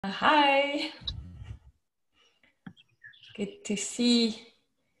Hi, good to see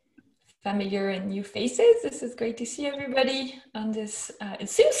familiar and new faces. This is great to see everybody on this. It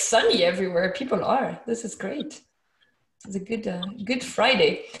seems sunny everywhere people are. This is great. It's a good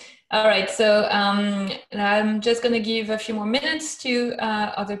Friday. All right, so I'm just going to give a few more minutes to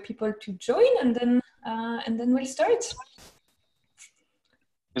other people to join, and then we'll start.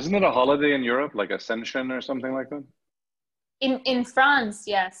 Isn't it a holiday in Europe, like Ascension or something like that? In France,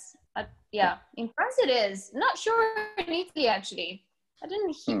 yes. Yeah, in France it is. Not sure in Italy, actually. I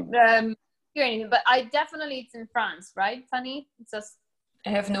didn't hear anything, but it's in France, right, Fanny? It's just...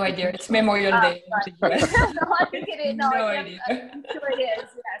 I have no idea. It's Memorial Day in the US. No, I think it is. No, idea. I'm sure it is,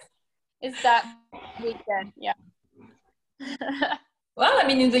 yes. It's that weekend, yeah. Well, I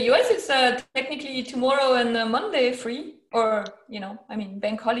mean, in the US, it's technically tomorrow and Monday free, or,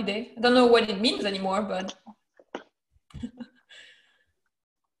 bank holiday. I don't know what it means anymore, but...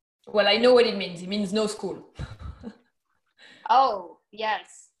 Well, I know what it means. It means no school. Oh,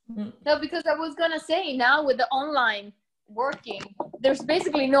 yes. No, because I was going to say, now with the online working, there's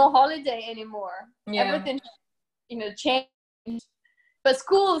basically no holiday anymore. Yeah. Everything, changed. But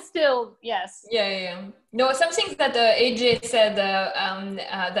school still, yes. Yeah. No, some things that AJ said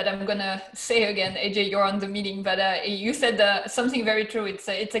that I'm going to say again. AJ, you're on the meeting, but you said something very true. It's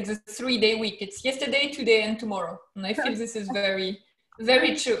like a 3-day week. It's yesterday, today, and tomorrow. And I feel this is very...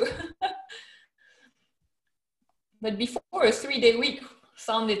 very true. But before, a 3-day week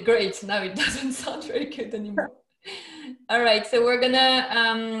sounded great. Now it doesn't sound very good anymore. All right, so we're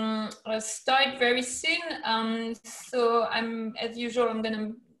gonna start very soon. So as usual, I'm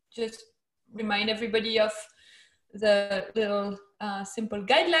gonna just remind everybody of the little simple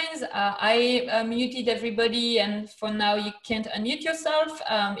guidelines. I muted everybody, and for now you can't unmute yourself.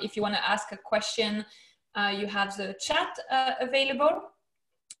 If you want to ask a question, you have the chat available.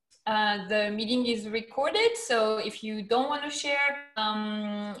 The meeting is recorded, so if you don't want to share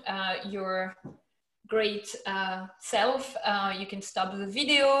your great self, you can stop the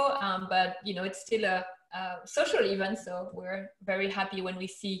video, but it's still a social event, so we're very happy when we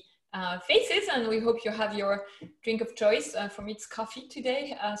see faces, and we hope you have your drink of choice. For me, it's coffee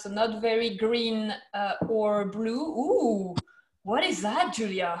today, so not very green or blue. Ooh, what is that,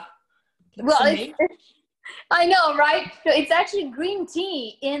 Julia? Looks amazing. I know, right? So it's actually green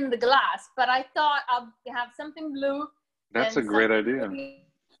tea in the glass, but I thought I'll have something blue. That's a great idea.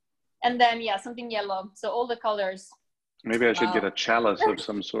 And then, something yellow. So all the colors. Maybe I should get a chalice of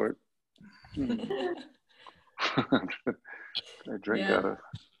some sort. I drink out of.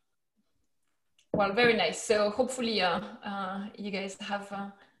 Well, very nice. So hopefully you guys have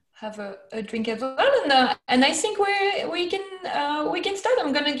a drink as well. And I think we can start.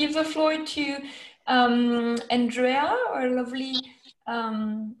 I'm going to give the floor to Andrea, our lovely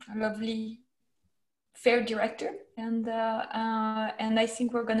fair director, and I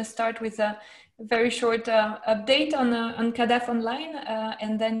think we're going to start with a very short update on CADAF Online,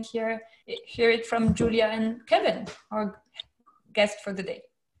 and then hear it from Julia and Kevin, our guest for the day.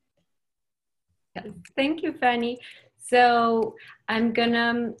 Yes, thank you, Fanny. So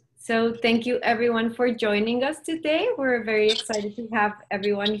thank you everyone for joining us today. We're very excited to have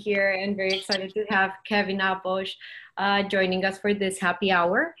everyone here and very excited to have Kevin Abosch joining us for this happy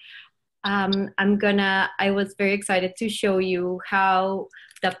hour. I was very excited to show you how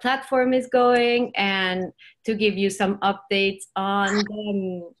the platform is going and to give you some updates on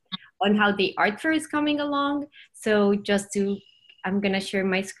how the art fair is coming along. So I'm gonna share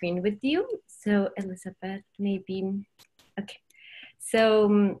my screen with you. So Elizabeth, maybe, okay. So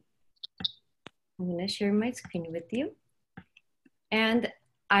I'm gonna share my screen with you. And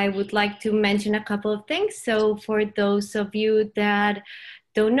I would like to mention a couple of things. So for those of you that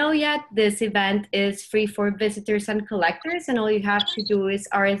don't know yet, this event is free for visitors and collectors, and all you have to do is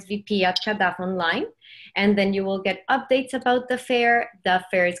RSVP at CADAF Online, and then you will get updates about the fair. The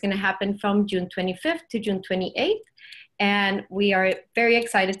fair is gonna happen from June 25th to June 28th. And we are very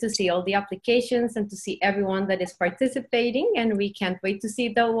excited to see all the applications and to see everyone that is participating. And we can't wait to see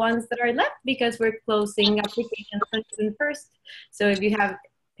the ones that are left because we're closing applications on June 1st. So if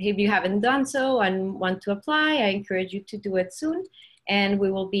you haven't done so and want to apply, I encourage you to do it soon. And we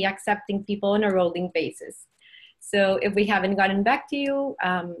will be accepting people on a rolling basis. So if we haven't gotten back to you,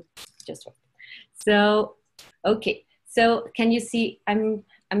 just wait. So, okay. So can you see, I'm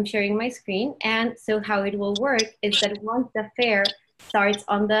sharing my screen, and so how it will work is that once the fair starts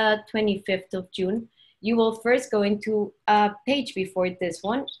on the 25th of June, you will first go into a page before this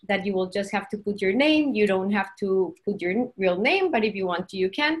one that you will just have to put your name. You don't have to put your real name, but if you want to, you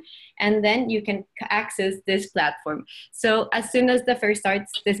can. And then you can access this platform. So as soon as the fair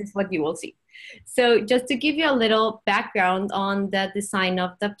starts, this is what you will see. So just to give you a little background on the design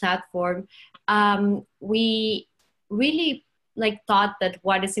of the platform, we really thought that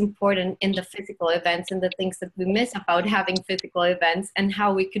what is important in the physical events and the things that we miss about having physical events, and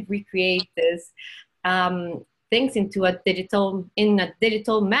how we could recreate this things into a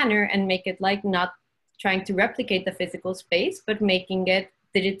digital manner and make it not trying to replicate the physical space, but making it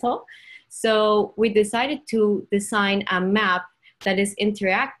digital. So we decided to design a map that is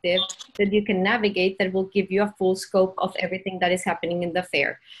interactive, that you can navigate, that will give you a full scope of everything that is happening in the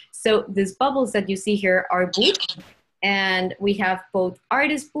fair. So these bubbles that you see here are booths, and we have both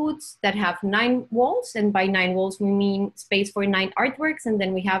artist booths that have 9 walls, and by 9 walls we mean space for 9 artworks, and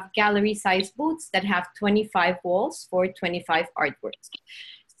then we have gallery-sized booths that have 25 walls for 25 artworks.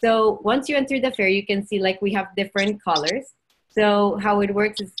 So once you enter the fair, you can see we have different colors. So how it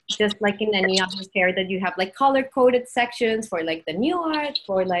works is just like in any other fair, that you have color-coded sections for the new art,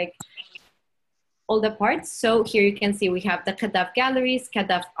 for all the parts. So here you can see we have the CADAF galleries,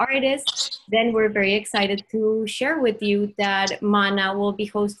 CADAF artists. Then we're very excited to share with you that Mana will be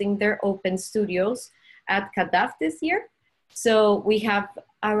hosting their open studios at CADAF this year. So we have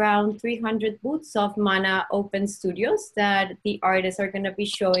around 300 booths of Mana open studios that the artists are going to be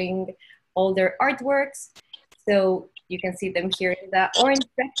showing all their artworks. So you can see them here in the orange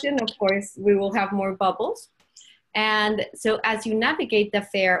section. Of course, we will have more bubbles. And so as you navigate the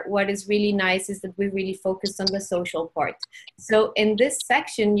fair, what is really nice is that we really focus on the social part. So in this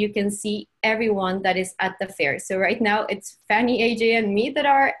section, you can see everyone that is at the fair. So right now it's Fanny, AJ, and me that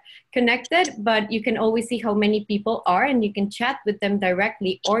are connected, but you can always see how many people are, and you can chat with them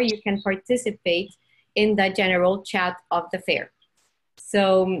directly, or you can participate in the general chat of the fair.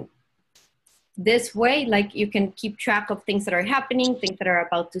 So this way, you can keep track of things that are happening, things that are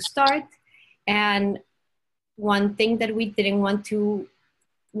about to start. And one thing that we're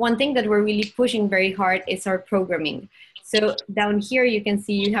really pushing very hard is our programming. So down here, you can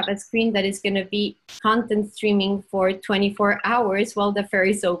see you have a screen that is going to be content streaming for 24 hours while the fair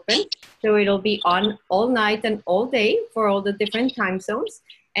is open. So it'll be on all night and all day for all the different time zones.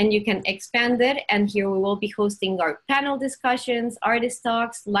 And you can expand it. And here we will be hosting our panel discussions, artist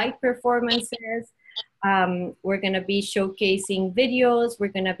talks, live performances. We're going to be showcasing videos. We're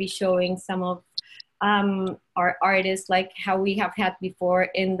going to be showing some of our artists, how we have had before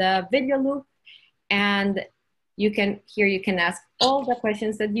in the video loop. And here you can ask all the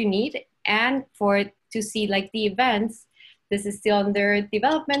questions that you need. And to see the events, this is still under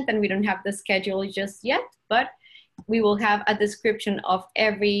development and we don't have the schedule just yet, but we will have a description of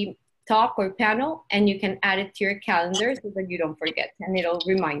every talk or panel, and you can add it to your calendar so that you don't forget, and it'll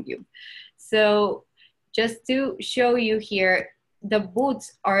remind you. So just to show you here, the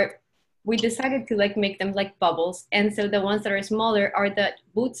booths we decided to make them like bubbles. And so the ones that are smaller are the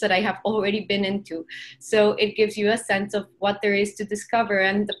booths that I have already been into. So it gives you a sense of what there is to discover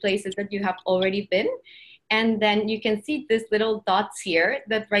and the places that you have already been. And then you can see these little dots here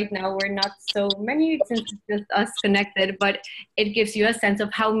that right now we're not so many since it's just us connected, but it gives you a sense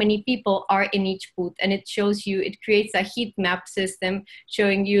of how many people are in each booth. And it shows you, it creates a heat map system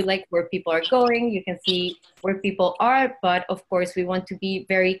showing you where people are going. You can see where people are, but of course we want to be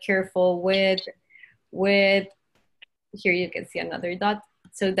very careful with here you can see another dot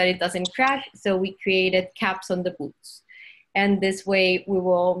so that it doesn't crash. So we created caps on the booths. And this way we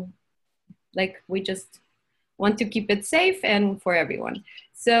will, we just want to keep it safe and for everyone.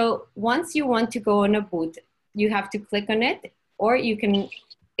 So once you want to go on a booth, you have to click on it, or you can,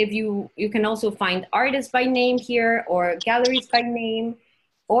 you can also find artists by name here or galleries by name,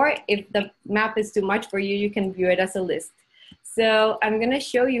 or if the map is too much for you, you can view it as a list. So I'm gonna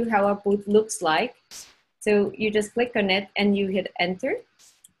show you how a booth looks like. So you just click on it and you hit enter.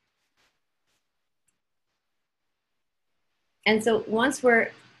 And so once we're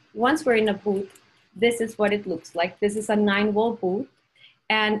in a booth, this is what it looks like. This is a 9-wall booth.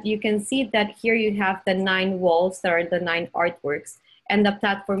 And you can see that here you have the 9 walls that are the 9 artworks. And the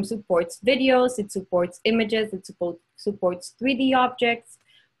platform supports videos, it supports images, it supports 3D objects.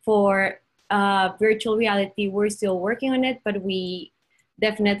 For virtual reality, we're still working on it, but we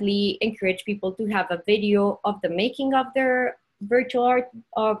definitely encourage people to have a video of the making of their virtual art,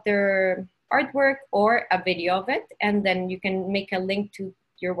 of their artwork, or a video of it. And then you can make a link to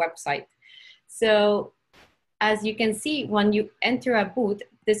your website. So as you can see, when you enter a booth,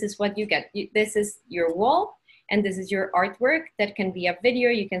 this is what you get. This is your wall, and this is your artwork. That can be a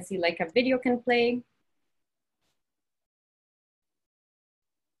video. You can see a video can play.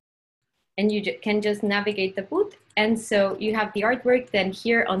 and you can just navigate the booth. And so you have the artwork, then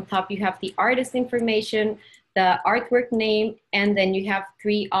here on top you have the artist information, the artwork name, and then you have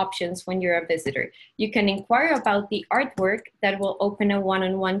 3 options when you're a visitor. You can inquire about the artwork. That will open a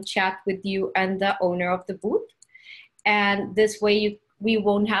one-on-one chat with you and the owner of the booth. And this way we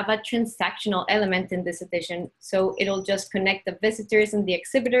won't have a transactional element in this edition. So it'll just connect the visitors and the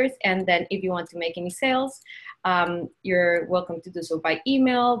exhibitors. And then if you want to make any sales, you're welcome to do so by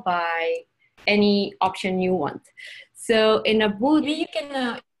email, by any option you want. So in a booth, maybe you can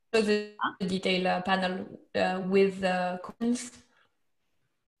show the detail panel with the comments.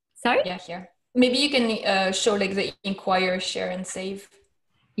 Sorry? Yeah, here. Maybe you can show like the inquire, share, and save.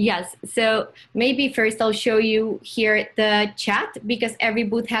 Yes, so maybe first I'll show you here the chat, because every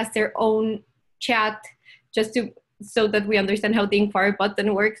booth has their own chat, just so that we understand how the inquire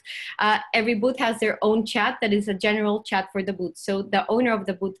button works. Every booth has their own chat that is a general chat for the booth. So the owner of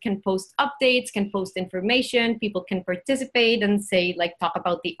the booth can post updates, can post information, people can participate and say, like, talk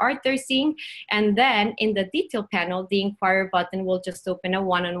about the art they're seeing. And then in the detail panel, the inquire button will just open a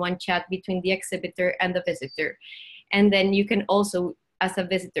one-on-one chat between the exhibitor and the visitor. And then you can also, as a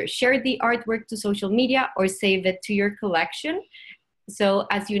visitor, share the artwork to social media or save it to your collection. So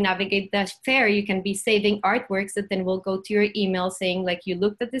as you navigate the fair, you can be saving artworks that then will go to your email saying, like, you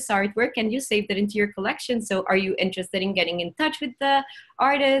looked at this artwork and you saved it into your collection. So are you interested in getting in touch with the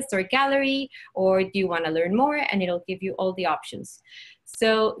artist or gallery, or do you want to learn more? And it'll give you all the options.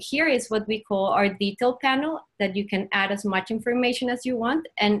 So here is what we call our detail panel, that you can add as much information as you want.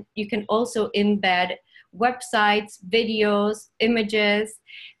 And you can also embed websites, videos, images,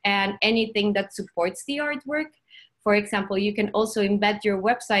 and anything that supports the artwork. For example, you can also embed your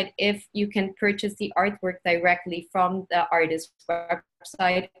website if you can purchase the artwork directly from the artist's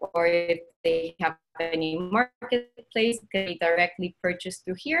website, or if they have any marketplace, it can be directly purchased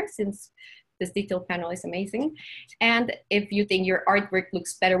through here, since this detail panel is amazing. And if you think your artwork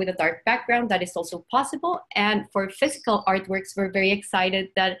looks better with a dark background, that is also possible. And for physical artworks, we're very excited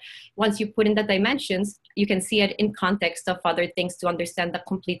that once you put in the dimensions, you can see it in context of other things to understand the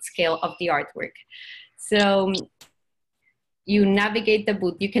complete scale of the artwork. So you navigate the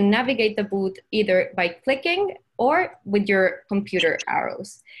booth. You can navigate the booth either by clicking or with your computer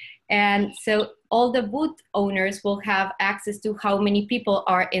arrows. And so all the booth owners will have access to how many people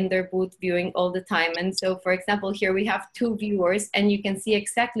are in their booth viewing all the time. And so, for example, here we have 2 viewers, and you can see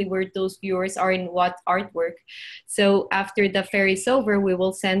exactly where those viewers are in what artwork. So after the fair is over, we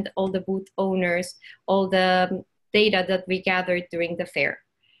will send all the booth owners all the data that we gathered during the fair.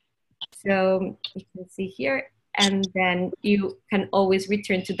 So you can see here, and then you can always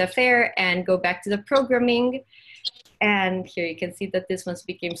return to the fair and go back to the programming. And here you can see that this one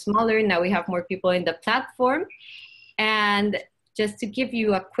became smaller. Now we have more people in the platform. And just to give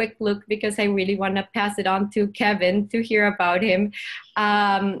you a quick look, because I really want to pass it on to Kevin to hear about him,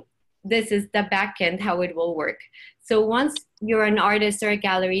 this is the back end, how it will work. So once you're an artist or a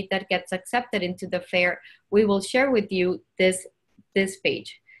gallery that gets accepted into the fair, we will share with you this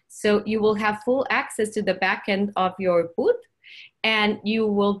page. So you will have full access to the back end of your booth, and it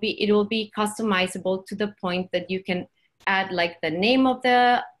will be customizable to the point that you can add like the name of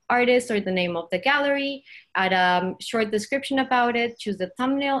the artist or the name of the gallery, add a short description about it, choose the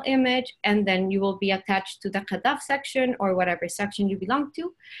thumbnail image, and then you will be attached to the CADAF section or whatever section you belong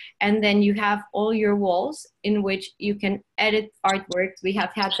to. And then you have all your walls in which you can edit artworks. We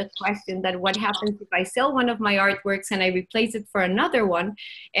have had the question that what happens if I sell one of my artworks and I replace it for another one?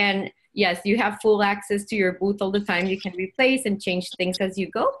 And yes, you have full access to your booth all the time. You can replace and change things as you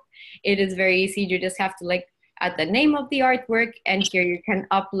go. It is very easy. You just have to like add the name of the artwork, and here you can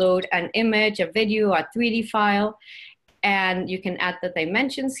upload an image, a video, a 3D file, and you can add the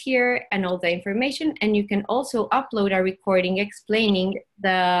dimensions here and all the information. And you can also upload a recording explaining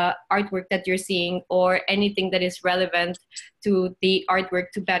the artwork that you're seeing or anything that is relevant to the artwork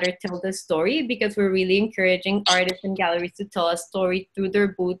to better tell the story, because we're really encouraging artists and galleries to tell a story through their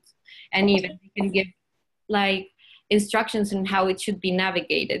booths, and even you can give like instructions on how it should be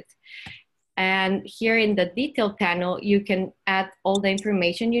navigated. And here in the detail panel, you can add all the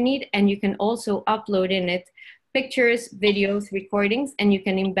information you need, and you can also upload in it pictures, videos, recordings, and you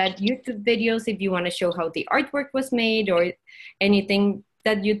can embed YouTube videos if you want to show how the artwork was made or anything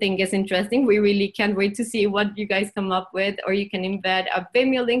that you think is interesting. We really can't wait to see what you guys come up with. Or you can embed a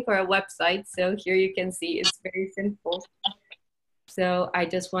Vimeo link or a website. So here you can see it's very simple. So I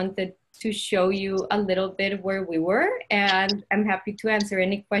just wanted to show you a little bit where we were, and I'm happy to answer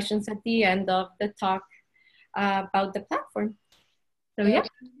any questions at the end of the talk about the platform. So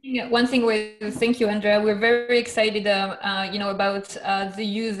yeah. One thing thank you, Andrea. We're very excited, about the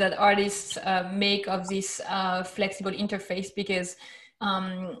use that artists make of this flexible interface, because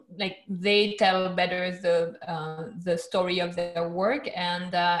like they tell better the story of their work,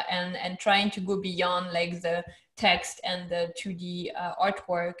 and trying to go beyond like the text and the 2D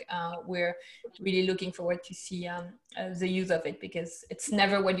artwork. We're really looking forward to see the use of it, because it's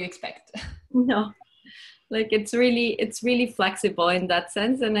never what you expect. No. Like it's really flexible in that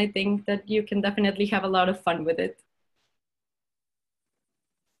sense, and I think that you can definitely have a lot of fun with it.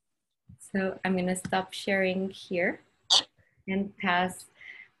 So I'm gonna stop sharing here and pass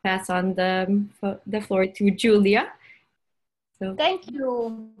on the floor to Julia. So thank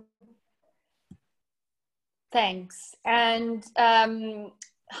you. Thanks. And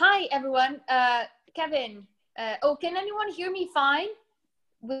hi everyone. Kevin. Can anyone hear me fine?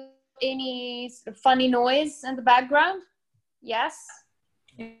 With any sort of funny noise in the background? Yes?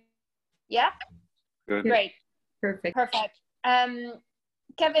 Yeah? Good. Great. Perfect.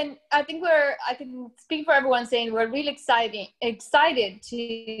 Kevin, I think I can speak for everyone saying we're really excited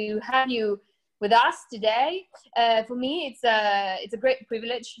to have you with us today. For me, it's a great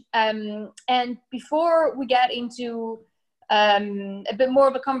privilege. And before we get into a bit more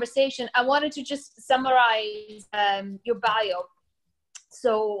of a conversation, I wanted to just summarize your bio.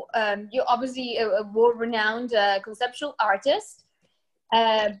 So you're obviously a world-renowned conceptual artist,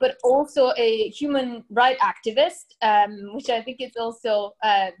 but also a human rights activist, which I think is also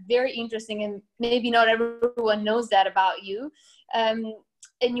very interesting, and maybe not everyone knows that about you. And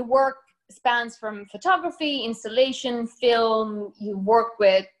your work spans from photography, installation, film. You work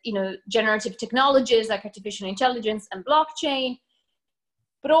with generative technologies like artificial intelligence and blockchain,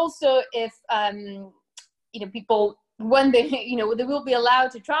 but also if people, when they they will be allowed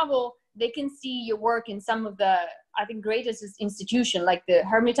to travel, they can see your work in some of the, I think, greatest institution, like the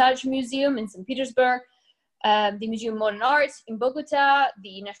Hermitage Museum in St. Petersburg, the Museum of Modern Art in Bogota,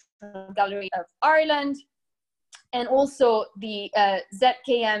 the National Gallery of Ireland, and also the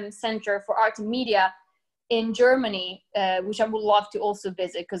ZKM Center for Art and Media in Germany, which I would love to also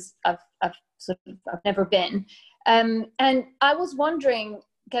visit, because I've never been. And I was wondering,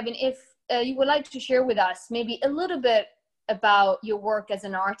 Kevin, if you would like to share with us maybe a little bit about your work as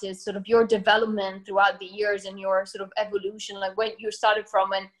an artist, sort of your development throughout the years and your sort of evolution, like when you started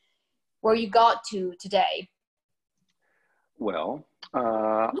from and where you got to today. Well,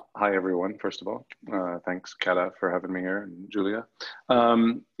 hi everyone, first of all. Thanks, CADAF, for having me here, and Julia.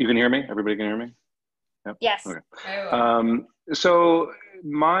 You can hear me? Everybody can hear me? Yep. Yes. Okay. So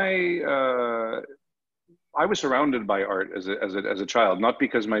I was surrounded by art as a child, not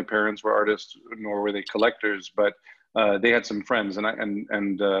because my parents were artists, nor were they collectors, but they had some friends, and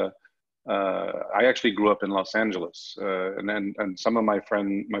I actually grew up in Los Angeles, and some of my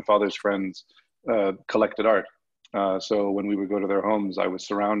father's friends collected art. So when we would go to their homes, I was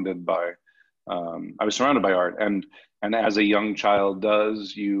surrounded by art, and as a young child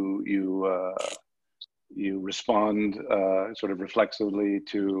does, you respond sort of reflexively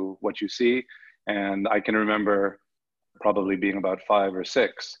to what you see. And I can remember probably being about 5 or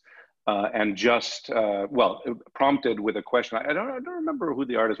 6, and just prompted with a question. I don't remember who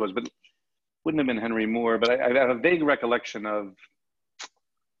the artist was, but it wouldn't have been Henry Moore. But I have a vague recollection of,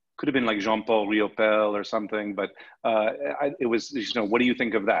 could have been like Jean-Paul Riopel or something. But it was, what do you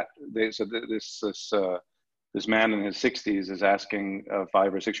think of that? So this man in his 60s is asking a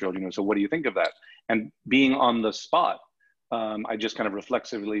 5 or 6-year-old, so what do you think of that? And being on the spot, I just kind of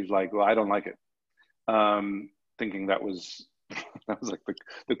reflexively was like, well, I don't like it. Thinking that was like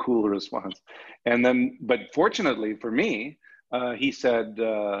the cool response. And then, but fortunately for me, he said,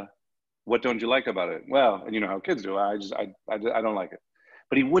 what don't you like about it? Well, and you know how kids do, I don't like it.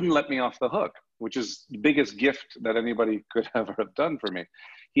 But he wouldn't let me off the hook, which is the biggest gift that anybody could ever have done for me.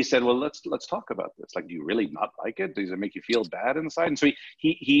 He said, well, let's talk about this. Like, do you really not like it? Does it make you feel bad inside? And so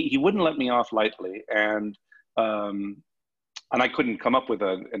he wouldn't let me off lightly. And I couldn't come up with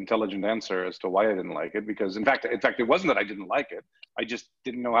an intelligent answer as to why I didn't like it, because in fact, it wasn't that I didn't like it. I just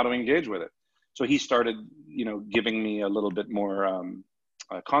didn't know how to engage with it. So he started, giving me a little bit more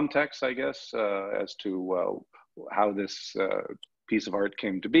context, I guess, as to how this piece of art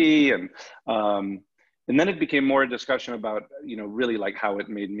came to be, and then it became more a discussion about, really like how it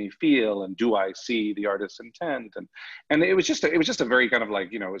made me feel, and do I see the artist's intent, and it was just a very kind of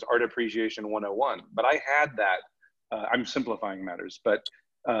like, it was art appreciation 101. But I had that. I'm simplifying matters, but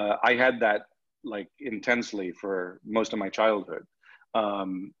I had that like intensely for most of my childhood.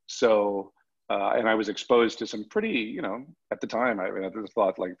 And I was exposed to some pretty, at the time, I just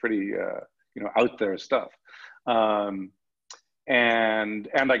thought like pretty, out there stuff. and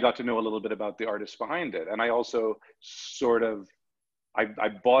I got to know a little bit about the artists behind it. And I also sort of, I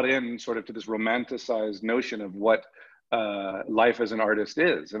bought in sort of to this romanticized notion of what life as an artist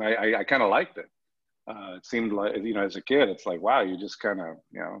is. And I kind of liked it. It seemed like, you know, as a kid, it's like, wow, you just kind of,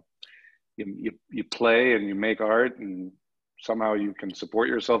 you know, you play and you make art, and somehow you can support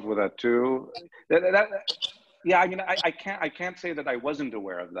yourself with that too. Yeah, I mean, I can't say that I wasn't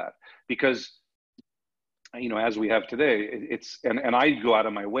aware of that, because, you know, as we have today, it's, and I go out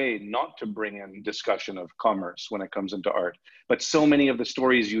of my way not to bring in discussion of commerce when it comes into art. But so many of the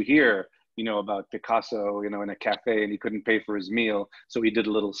stories you hear, you know, about Picasso, you know, in a cafe and he couldn't pay for his meal, so he did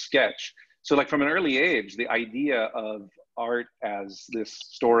a little sketch. So like from an early age, the idea of art as this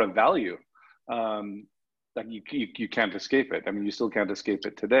store of value, like you can't escape it. I mean, you still can't escape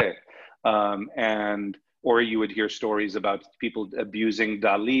it today. Or you would hear stories about people abusing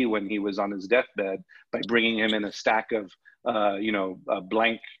Dali when he was on his deathbed by bringing him in a stack of, you know,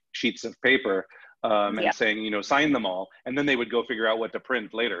 blank sheets of paper and saying, you know, sign them all. And then they would go figure out what to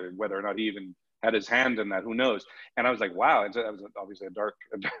print later, whether or not he even had his hand in that, who knows? And I was like, wow, that was obviously a dark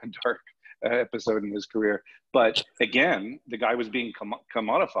episode in his career. But again, the guy was being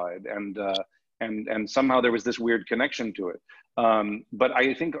commodified, and somehow there was this weird connection to it. But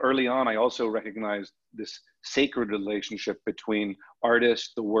I think early on, I also recognized this sacred relationship between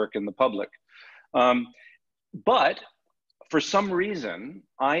artist, the work, and the public. But for some reason,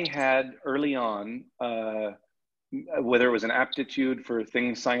 I had early on, whether it was an aptitude for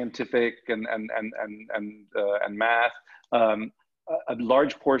things scientific and math, a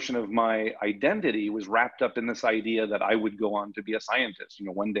large portion of my identity was wrapped up in this idea that I would go on to be a scientist. You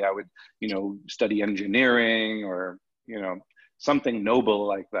know, one day I would, you know, study engineering or, you know, something noble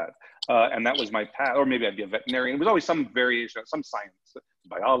like that. And that was my path, or maybe I'd be a veterinarian. It was always some variation of some science.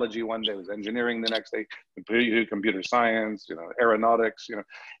 Biology one day, was engineering the next day, computer science, you know, aeronautics, you know.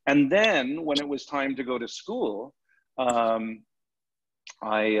 And then when it was time to go to school, I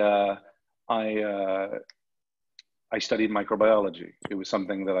studied microbiology. It was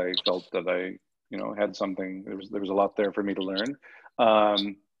something that I felt that I, you know, had something, there was a lot there for me to learn.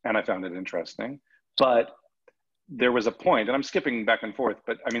 And I found it interesting. But there was a point, and I'm skipping back and forth,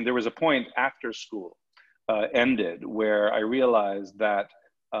 but I mean, there was a point after school ended where I realized that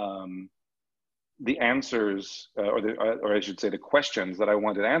the answers, or I should say the questions that I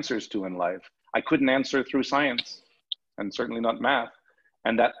wanted answers to in life, I couldn't answer through science, and certainly not math.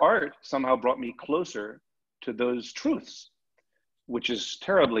 And that art somehow brought me closer to those truths, which is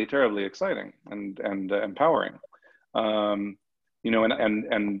terribly, terribly exciting and empowering. You know,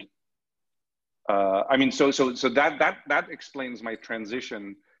 I mean, so that explains my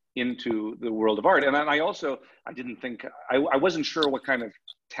transition into the world of art. And then I didn't think, I wasn't sure what kind of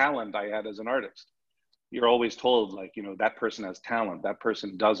talent I had as an artist. You're always told, like, you know, that person has talent, that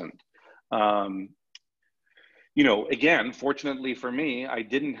person doesn't. You know, again, fortunately for me, I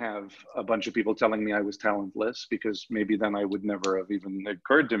didn't have a bunch of people telling me I was talentless, because maybe then I would never have even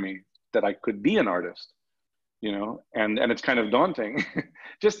occurred to me that I could be an artist, you know, and it's kind of daunting.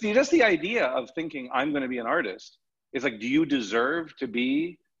 just the idea of thinking I'm going to be an artist is like, do you deserve to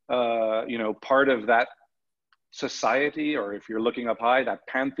be, you know, part of that society? Or if you're looking up high, that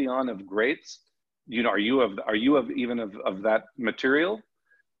pantheon of greats, you know, are you even of that material?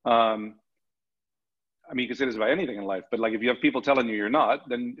 I mean, you can say this about anything in life, but like, if you have people telling you you're not,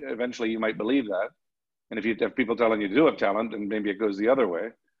 then eventually you might believe that. And if you have people telling you do have talent, then maybe it goes the other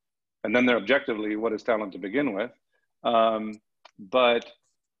way. And then they're objectively, what is talent to begin with? But,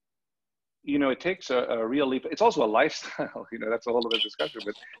 you know, it takes a real leap. It's also a lifestyle, you know, that's a whole other discussion,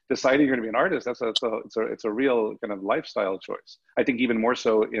 but deciding you're gonna be an artist, it's a real kind of lifestyle choice. I think even more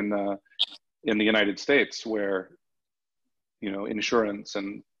so in the United States, where, you know, insurance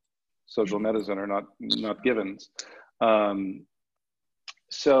and social medicine are not givens.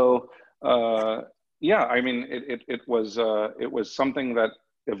 Yeah, I mean, it was something that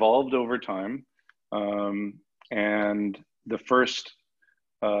evolved over time. And the first,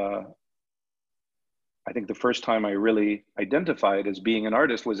 I think the first time I really identified as being an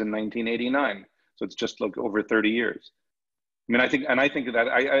artist was in 1989. So it's just like over 30 years. I mean, I think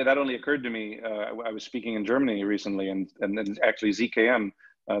that that only occurred to me, I was speaking in Germany recently, and then actually ZKM,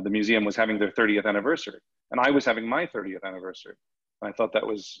 the museum, was having their 30th anniversary, and I was having my 30th anniversary. I thought that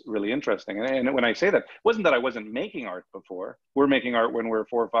was really interesting. And when I say that, it wasn't that I wasn't making art before. We're making art when we're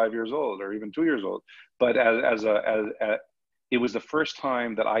 4 or 5 years old, or even 2 years old. But it was the first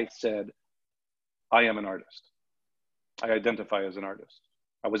time that I said, I am an artist. I identify as an artist.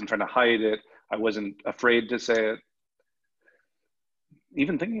 I wasn't trying to hide it. I wasn't afraid to say it.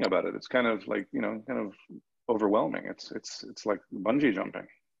 Even thinking about it, it's kind of like, you know, kind of overwhelming. It's like bungee jumping.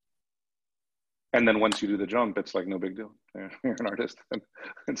 And then once you do the jump, it's like no big deal. You're an artist, and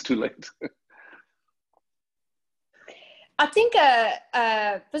it's too late. I think,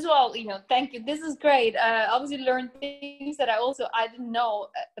 first of all, thank you. This is great. Obviously learned things that I didn't know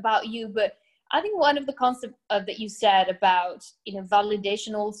about you, but I think one of the concepts that you said about,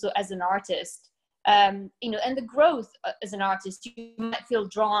 validation also as an artist, and the growth as an artist, you might feel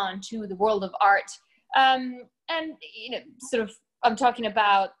drawn to the world of art. And, sort of, I'm talking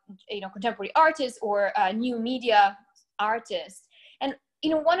about, contemporary artists or new media artists. And,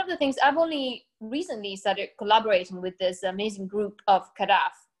 one of the things I've only recently started collaborating with this amazing group of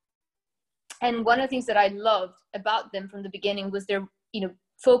CADAF. And one of the things that I loved about them from the beginning was their,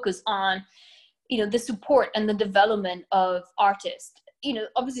 focus on, the support and the development of artists.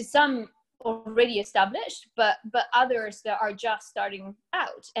 Obviously some already established, but others that are just starting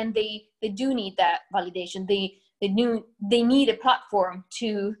out, and they do need that validation. They need a platform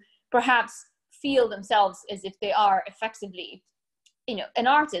to perhaps feel themselves as if they are effectively, an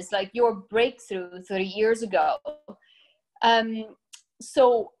artist, like your breakthrough 30 years ago.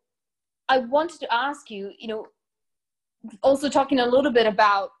 So I wanted to ask you, also talking a little bit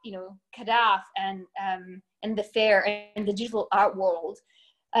about, CADAF and the fair and the digital art world.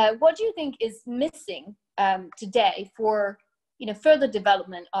 What do you think is missing today for, further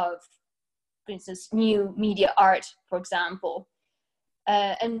development of, for instance, new media art, for example?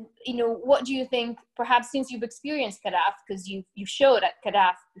 And what do you think, perhaps since you've experienced CADAF, because you showed at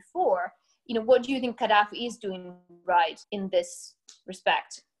CADAF before, what do you think CADAF is doing right in this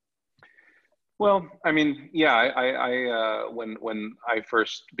respect? Well, I mean, yeah, I when I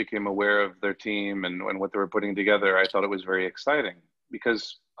first became aware of their team and what they were putting together, I thought it was very exciting,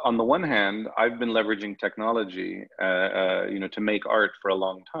 because on the one hand, I've been leveraging technology, to make art for a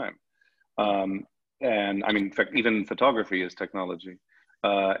long time. And I mean, in fact, even photography is technology.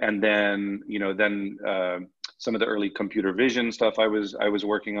 And then, some of the early computer vision stuff I was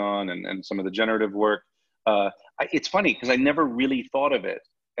working on, and some of the generative work. It's funny because I never really thought of it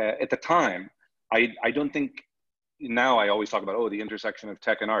at the time. I don't think, now I always talk about, oh, the intersection of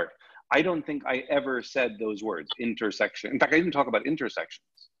tech and art. I don't think I ever said those words, intersection. In fact, I didn't talk about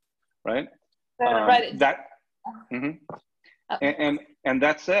intersections, right? Right. Mm-hmm. And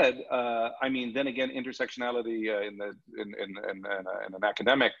that said, I mean, then again, intersectionality in an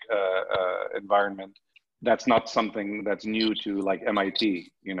academic environment, that's not something that's new to like MIT.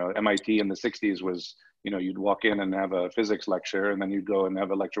 MIT in the 60s was, you'd walk in and have a physics lecture, and then you'd go and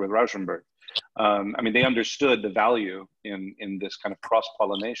have a lecture with Rauschenberg. I mean, they understood the value in this kind of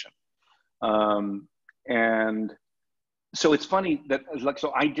cross-pollination. And so it's funny that, like,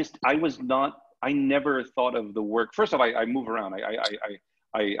 so I never thought of the work. First off, I move around.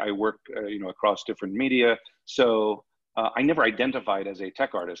 I work, across different media. So I never identified as a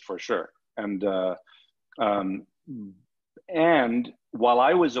tech artist for sure. And while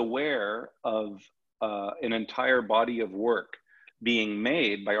I was aware of an entire body of work being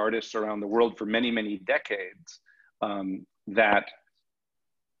made by artists around the world for many, many decades, that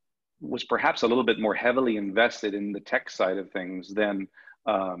was perhaps a little bit more heavily invested in the tech side of things than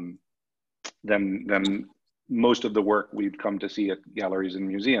most of the work we'd come to see at galleries and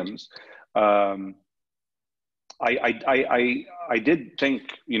museums. I did think,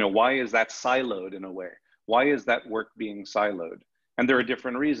 why is that siloed in a way? Why is that work being siloed? And there are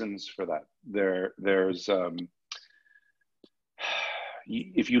different reasons for that. There's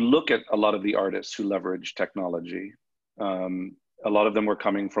if you look at a lot of the artists who leverage technology, a lot of them were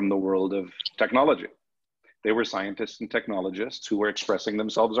coming from the world of technology. They were scientists and technologists who were expressing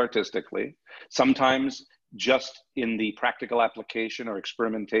themselves artistically, sometimes just in the practical application or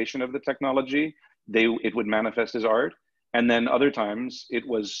experimentation of the technology, it would manifest as art. And then other times it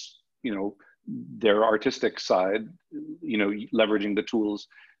was, their artistic side, leveraging the tools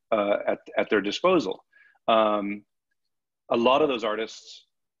at their disposal. A lot of those artists,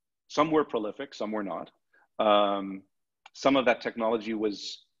 some were prolific, some were not. Some of that technology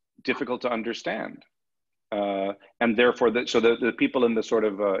was difficult to understand. And therefore, the people in the sort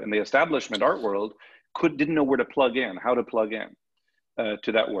of in the establishment art world didn't know where to plug in, how to plug in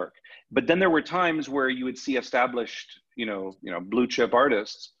to that work. But then there were times where you would see established, blue chip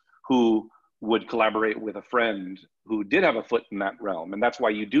artists who would collaborate with a friend who did have a foot in that realm, and that's why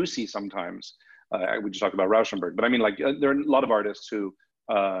you do see sometimes. We just talked about Rauschenberg, but I mean, like, there are a lot of artists who,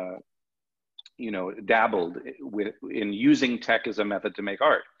 dabbled in using tech as a method to make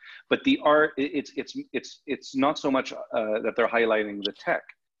art. But the art, it's not so much that they're highlighting the tech.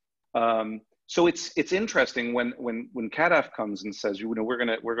 So it's interesting when CADAF comes and says, we're going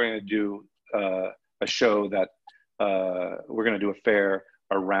to do a show that we're going to do a fair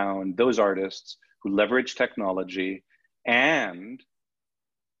around those artists who leverage technology and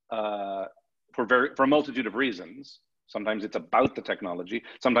for a multitude of reasons. Sometimes it's about the technology.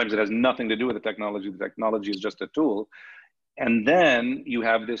 Sometimes it has nothing to do with the technology. The technology is just a tool. And then you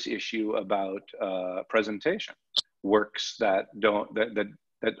have this issue about presentation, works that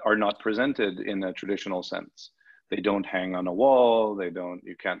are not presented in a traditional sense. They don't hang on a wall.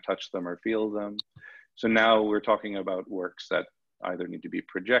 You can't touch them or feel them. So now we're talking about works that either need to be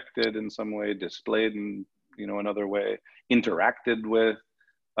projected in some way, displayed in another way, interacted with,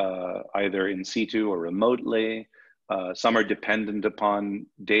 either in situ or remotely. Some are dependent upon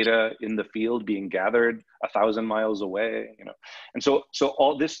data in the field being gathered 1,000 miles away, And so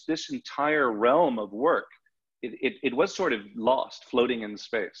all this entire realm of work, it was sort of lost, floating in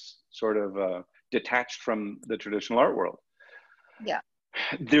space, sort of detached from the traditional art world. Yeah.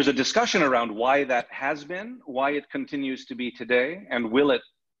 There's a discussion around why that has been, why it continues to be today, and will it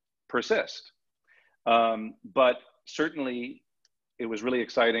persist? But certainly, it was really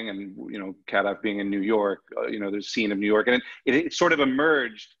exciting, and CADAF being in New York, the scene of New York, and it sort of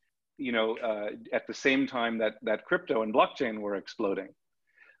emerged, at the same time that crypto and blockchain were exploding,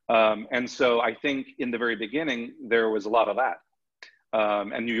 and so I think in the very beginning there was a lot of that,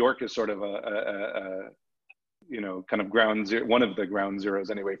 and New York is sort of a kind of one of the ground zeros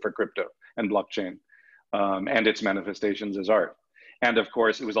anyway for crypto and blockchain, and its manifestations as art, and of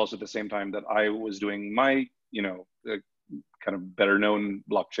course it was also at the same time that I was doing my kind of better known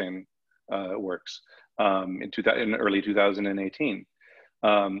blockchain works in early 2018.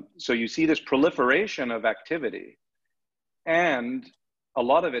 So you see this proliferation of activity, and a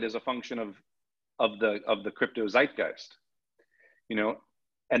lot of it is a function of the crypto zeitgeist,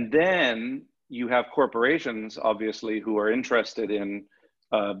 and then you have corporations obviously who are interested in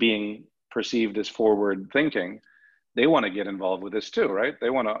being perceived as forward thinking. They want to get involved with this too, right? They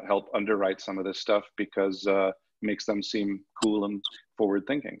want to help underwrite some of this stuff because makes them seem cool and forward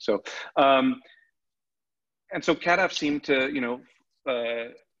thinking. So, and so CADAF seemed to,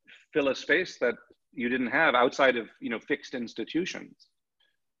 fill a space that you didn't have outside of, fixed institutions.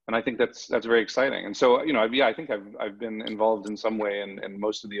 And I think that's very exciting. And so, I think I've been involved in some way in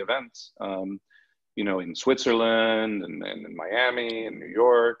most of the events, in Switzerland and in Miami and New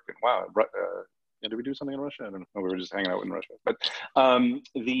York. And wow, did we do something in Russia? I don't know. We were just hanging out in Russia. But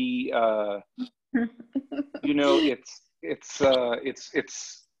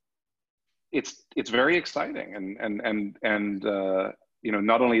it's very exciting, and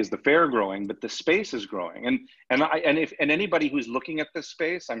not only is the fair growing, but the space is growing, and anybody who's looking at this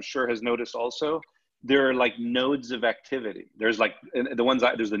space, I'm sure, has noticed also there are like nodes of activity. There's like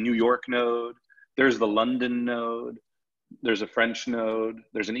there's the New York node, there's the London node, there's a French node,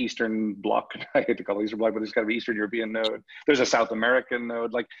 there's an Eastern Bloc, I hate to call it Eastern Bloc, but there's got to be Eastern European node, there's a South American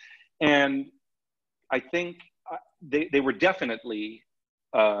node, and I think they were definitely,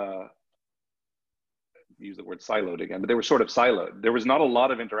 use the word siloed again, but they were sort of siloed. There was not a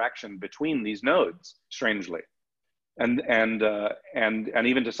lot of interaction between these nodes, strangely. And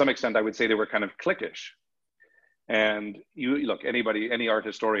even to some extent, I would say they were kind of cliquish. And you look, any art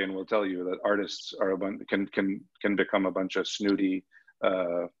historian will tell you that artists are can become a bunch of snooty,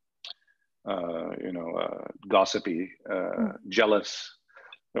 gossipy, jealous,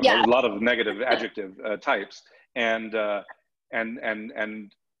 a lot of negative adjective types, and then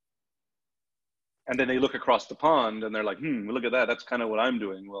they look across the pond and they're like, look at that. That's kind of what I'm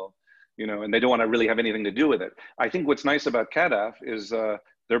doing. Well, and they don't want to really have anything to do with it. I think what's nice about CADAF is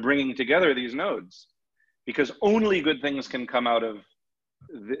they're bringing together these nodes, because only good things can come out of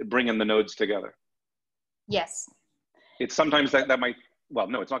bringing the nodes together. Yes. It's sometimes that might, well,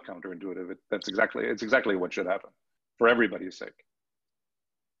 no, it's not counterintuitive. It's exactly what should happen for everybody's sake.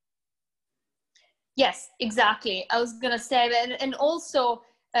 Yes, exactly. I was going to say that, and also,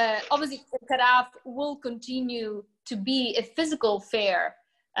 obviously, CADAF will continue to be a physical fair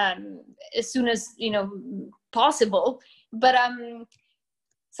as soon as possible. But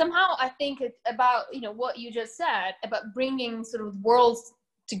somehow, I think it's about what you just said about bringing sort of worlds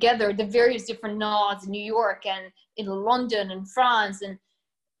together, the various different nodes in New York and in London and France, and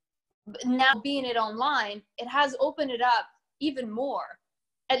now being it online, it has opened it up even more.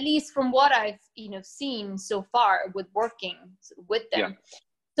 At least from what I've seen so far with working with them. Yeah.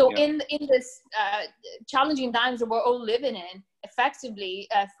 So in this challenging times that we're all living in, effectively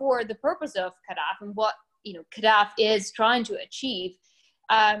for the purpose of CADAF and what CADAF is trying to achieve,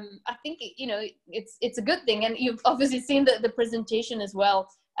 I think it's a good thing. And you've obviously seen the presentation as well.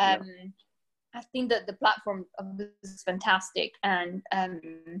 I think that the platform is fantastic, and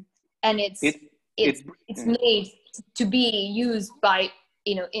it's it's made to be used by,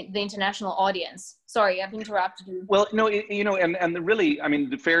 you know, the international audience. Sorry, I've interrupted you. Well, no, you know, and really, I mean,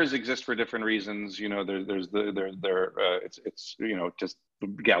 the fairs exist for different reasons. You know, it's you know, just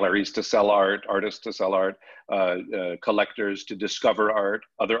galleries to sell art, artists to sell art, collectors to discover art,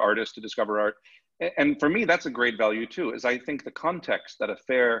 other artists to discover art. And for me, that's a great value too, is I think the context that a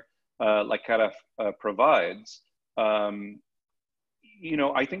fair like CADAF provides, you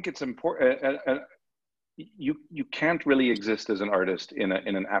know, I think it's important. You can't really exist as an artist in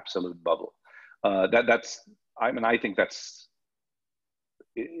an absolute bubble. I mean, I think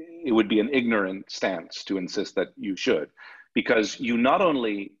it would be an ignorant stance to insist that you should, because you not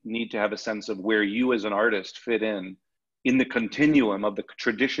only need to have a sense of where you as an artist fit in the continuum of the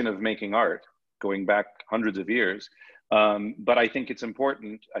tradition of making art, going back hundreds of years, but I think it's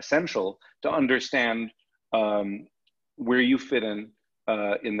important, essential, to understand where you fit in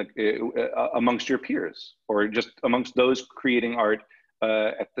amongst your peers, or just amongst those creating art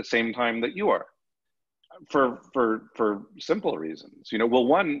at the same time that you are, for simple reasons. You know, well,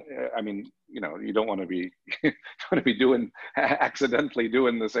 one, I mean, you know, you don't want to be accidentally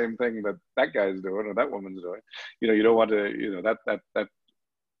doing the same thing that guy's doing or that woman's doing. You know, you don't want to, you know, that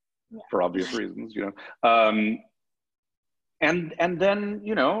for obvious reasons, you know. And then,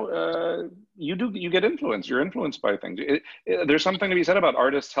 you know, you get influenced. You're influenced by things. There's something to be said about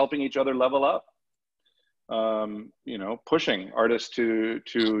artists helping each other level up. You know, pushing artists to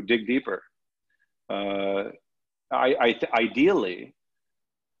dig deeper. Ideally,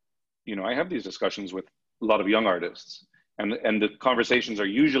 you know, I have these discussions with a lot of young artists, and the conversations are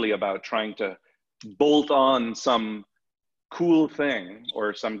usually about trying to bolt on some cool thing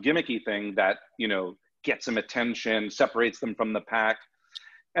or some gimmicky thing that, you know, gets them attention, separates them from the pack.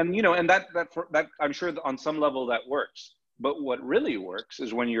 And, you know, and that I'm sure that on some level that works. But what really works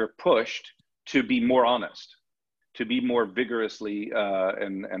is when you're pushed to be more honest, to be more vigorously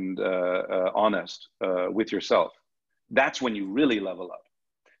honest with yourself. That's when you really level up.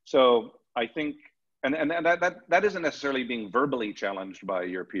 So I think, and that isn't necessarily being verbally challenged by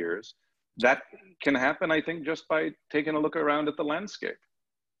your peers. That can happen, I think, just by taking a look around at the landscape.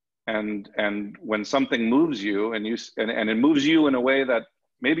 And when something moves you, and it moves you in a way that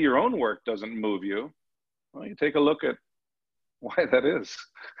maybe your own work doesn't move you, well, you take a look at why that is,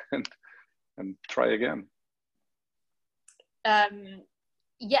 and try again.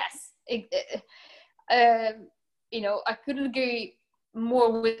 Yes, you know, I couldn't agree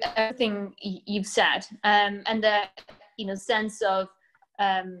more with everything you've said, and the, you know, sense of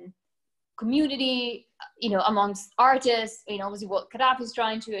community, you know, amongst artists, you know, obviously what CADAF is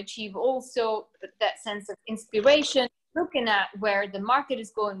trying to achieve also, but that sense of inspiration, looking at where the market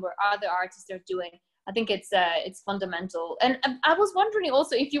is going, where other artists are doing. I think it's fundamental. And I was wondering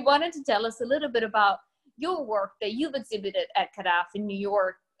also if you wanted to tell us a little bit about your work that you've exhibited at CADAF in New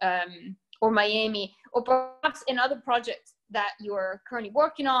York or Miami, or perhaps in other projects that you're currently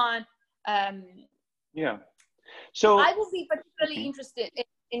working on. Yeah. So I will be particularly interested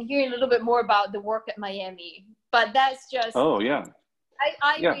in hearing a little bit more about the work at Miami, but that's just, oh yeah,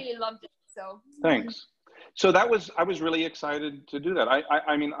 I really loved it. So thanks. So I was really excited to do that.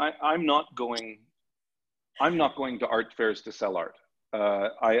 I mean, I'm not going to art fairs to sell art.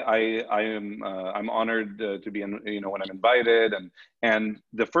 I'm honored to be in, you know, when I'm invited, and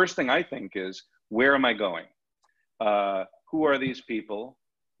the first thing I think is, where am I going? Who are these people?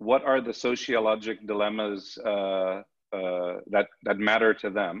 What are the sociologic dilemmas that matter to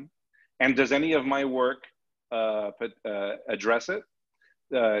them? And does any of my work address it?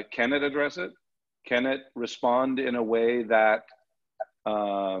 Can it address it? Can it respond in a way that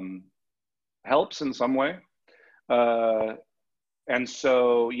helps in some way? And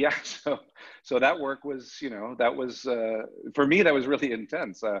so, yeah, so that work was, you know, that was, for me, that was really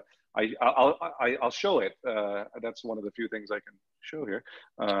intense. I'll show it. That's one of the few things I can show here.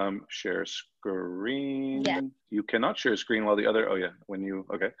 Share screen. Yeah. You cannot share screen while the other, oh yeah, when you,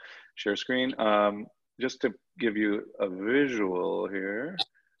 okay. Share screen. Just to give you a visual here.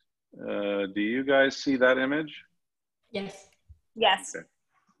 Do you guys see that image? Yes. yes. Okay.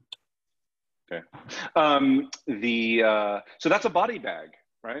 Okay. So that's a body bag,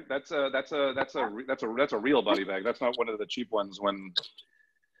 right? That's a real body bag. That's not one of the cheap ones when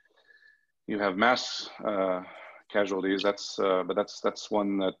you have mass casualties. But that's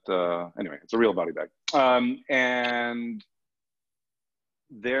one that anyway. It's a real body bag. And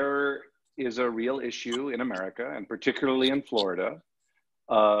there is a real issue in America, and particularly in Florida,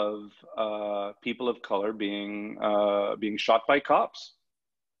 of people of color being shot by cops.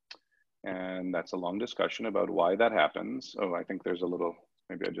 And that's a long discussion about why that happens. Oh, I think there's a little,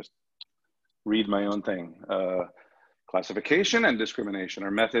 maybe I just read my own thing. Classification and discrimination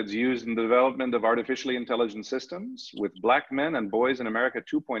are methods used in the development of artificially intelligent systems, with black men and boys in America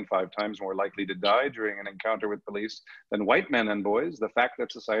 2.5 times more likely to die during an encounter with police than white men and boys. The fact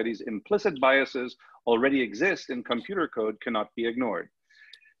that society's implicit biases already exist in computer code cannot be ignored.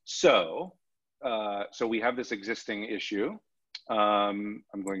 So, so we have this existing issue. I'm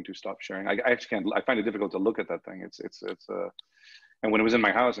going to stop sharing. I actually can't, I find it difficult to look at that thing. And when it was in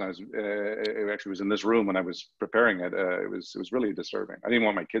my house, and it actually was in this room when I was preparing it, it was really disturbing. I didn't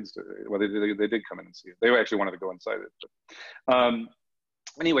want my kids to, well, they did come in and see it. They actually wanted to go inside it. But,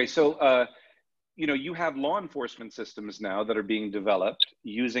 anyway, so, you know, you have law enforcement systems now that are being developed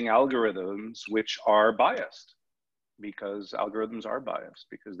using algorithms which are biased, because algorithms are biased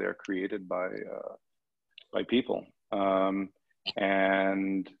because they're created by people.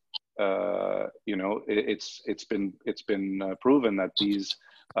 You know, it's been proven that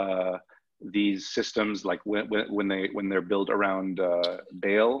these systems, like when they're built around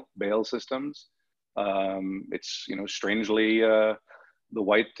bail systems, it's, you know, strangely the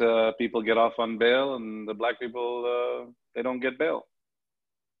white people get off on bail and the black people they don't get bail.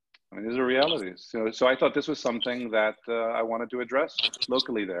 I mean, these are realities. So I thought this was something that I wanted to address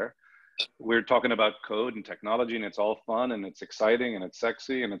locally there. We're talking about code and technology, and it's all fun and it's exciting and it's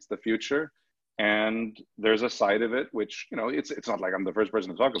sexy and it's the future. And there's a side of it which, you know, it's not like I'm the first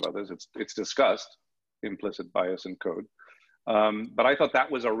person to talk about this. It's discussed, implicit bias in code. But I thought that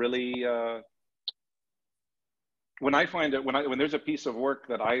was a really when there's a piece of work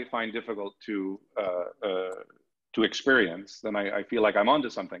that I find difficult to experience, then I feel like I'm onto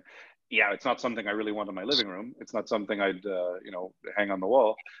something. Yeah, it's not something I really want in my living room. It's not something I'd, you know, hang on the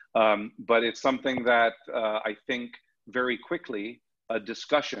wall. But it's something that I think very quickly a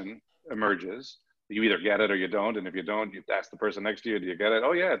discussion emerges. You either get it or you don't. And if you don't, you ask the person next to you, do you get it?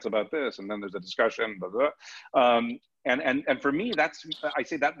 Oh yeah, it's about this. And then there's a discussion, blah, blah. And for me, I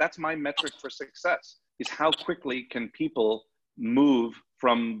say that's my metric for success, is how quickly can people move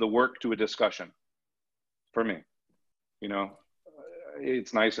from the work to a discussion, for me. You know,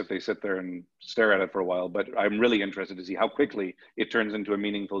 it's nice if they sit there and stare at it for a while, but I'm really interested to see how quickly it turns into a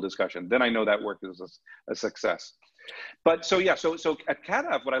meaningful discussion. Then I know that work is a success. But so yeah, so at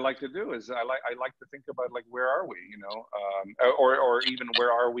CADAF, what I like to do is I like to think about, like, where are we, you know, or even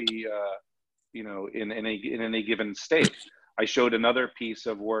where are we, you know, in any given state. I showed another piece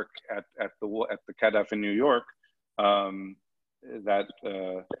of work at the CADAF in New York that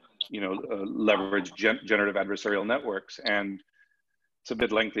you know, leverage generative adversarial networks, and it's a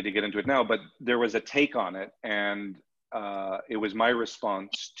bit lengthy to get into it now, but there was a take on it, and it was my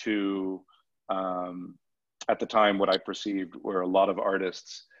response to at the time what I perceived were a lot of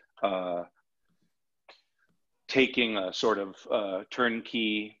artists taking a sort of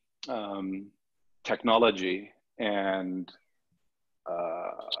turnkey technology and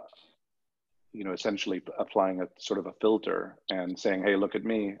you know, essentially applying a sort of a filter and saying, hey, look at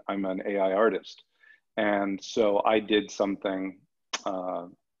me, I'm an AI artist. And so I did something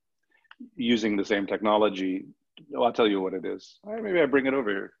using the same technology. Well, I'll tell you what it is. Maybe I bring it over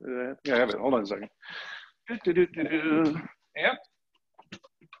here. Yeah, I have it. Hold on a second. Yep.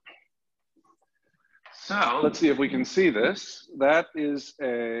 So let's see if we can see this. That is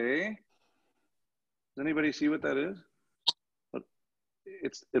does anybody see what that is?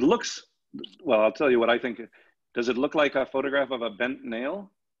 It looks, well, I'll tell you what I think. Does it look like a photograph of a bent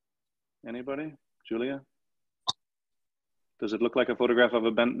nail? Anybody? Julia? Does it look like a photograph of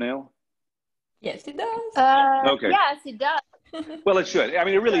a bent nail? Yes, it does. Okay. Yes, it does. Well, it should. I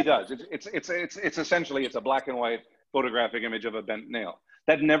mean, it really does. It's essentially, it's a black and white photographic image of a bent nail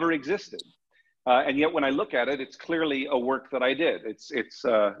that never existed. And yet when I look at it, it's clearly a work that I did. It's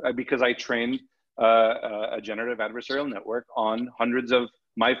because I trained a generative adversarial network on hundreds of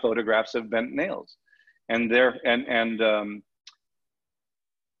my photographs of bent nails. And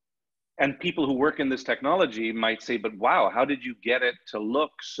people who work in this technology might say, but wow, how did you get it to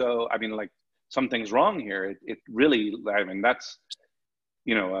look so, I mean, like, something's wrong here. It really, I mean, that's,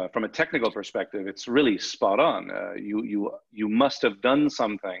 you know, from a technical perspective, it's really spot on. You must have done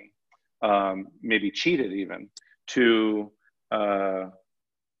something, maybe cheated even, to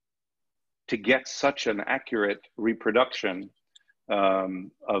get such an accurate reproduction or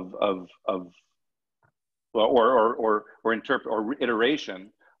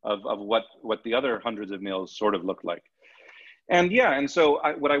iteration of what the other hundreds of nails sort of look like. And yeah, and so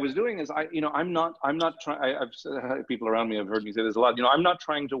what I was doing is I'm not trying. I've people around me have heard me say this a lot. You know, I'm not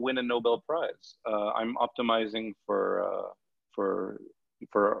trying to win a Nobel Prize. I'm optimizing for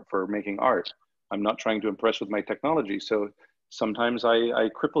making art. I'm not trying to impress with my technology. So Sometimes I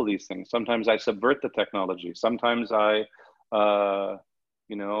cripple these things. Sometimes I subvert the technology. Sometimes I,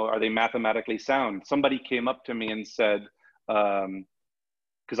 you know, are they mathematically sound? Somebody came up to me and said,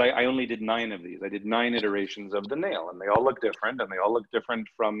 because I only did 9 of these. I did 9 iterations of the nail, and they all look different, and they all look different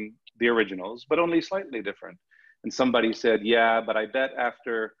from the originals, but only slightly different. And somebody said, yeah, but I bet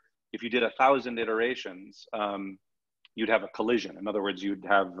after, if you did 1,000 iterations, you'd have a collision. In other words, you'd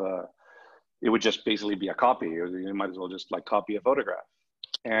have, it would just basically be a copy, or you might as well just like copy a photograph.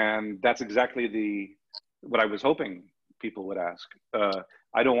 And that's exactly what I was hoping people would ask.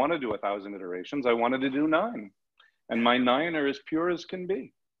 I don't want to do 1,000 iterations. I wanted to do 9. And my 9 are as pure as can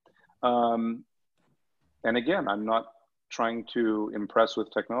be. And again, I'm not trying to impress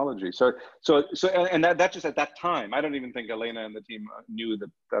with technology. And that just at that time, I don't even think Elena and the team knew that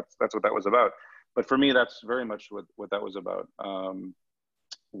that's what that was about. But for me, that's very much what that was about.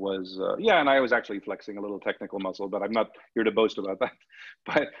 Yeah, and I was actually flexing a little technical muscle, but I'm not here to boast about that.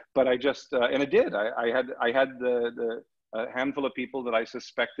 But I just and it did. I had the a handful of people that I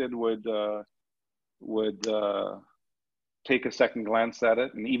suspected would take a second glance at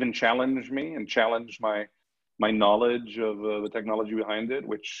it and even challenge me and challenge my knowledge of the technology behind it,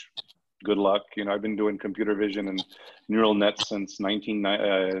 which good luck. You know, I've been doing computer vision and neural nets since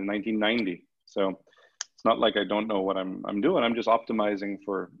 1990. So it's not like I don't know what I'm doing. I'm just optimizing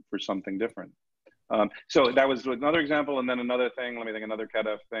for something different. So that was another example. And then another thing, let me think, another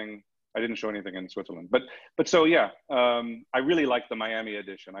CADAF thing. I didn't show anything in Switzerland, but so yeah, I really liked the Miami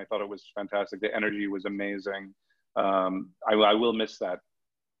edition. I thought it was fantastic. The energy was amazing. I will miss that,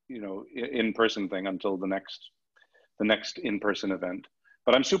 you know, in-person thing until the next in-person event.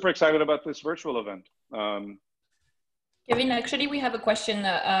 But I'm super excited about this virtual event. Kevin, actually, we have a question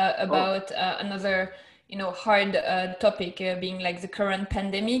about another, you know, hard topic being like the current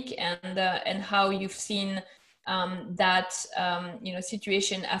pandemic and how you've seen that you know,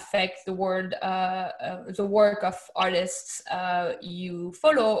 situation affect the work of artists you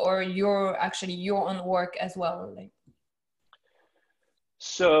follow, or your own work as well. Like.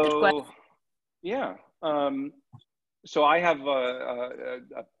 So yeah, so I have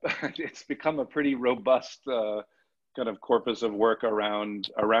it's become a pretty robust kind of corpus of work around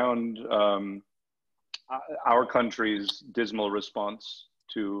our country's dismal response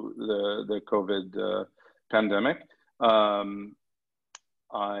to the COVID pandemic. I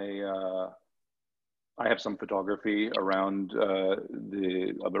have some photography around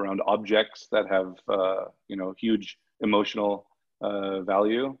around objects that have you know, huge emotional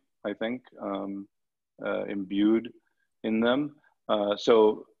value, I think, imbued in them.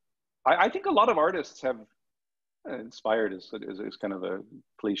 So I think a lot of artists have inspired is kind of a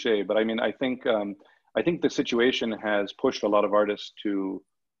cliche, but I mean, I think the situation has pushed a lot of artists to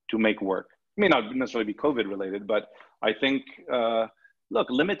make work. It may not necessarily be COVID related, but I think, look,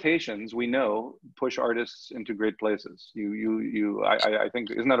 limitations, we know, push artists into great places. I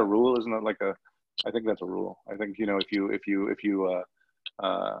think, isn't that a rule? Isn't that like I think that's a rule. I think, you know, if you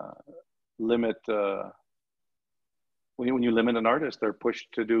limit, when you limit an artist, they're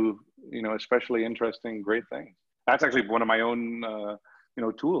pushed to do, you know, especially interesting, great things. That's actually one of my own, you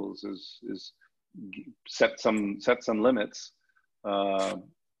know, tools is set some limits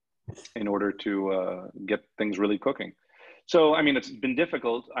in order to get things really cooking. So, I mean, it's been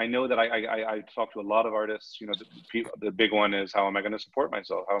difficult. I know that I talk to a lot of artists. You know, the big one is, how am I going to support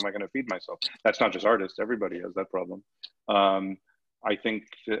myself? How am I going to feed myself? That's not just artists. Everybody has that problem. I think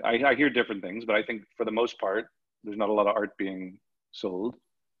I hear different things, but I think for the most part, there's not a lot of art being sold.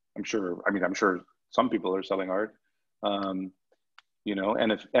 I'm sure some people are selling art. You know,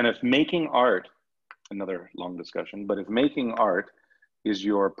 and if making art, another long discussion, but if making art is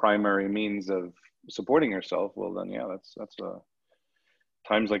your primary means of supporting yourself, well then, yeah, that's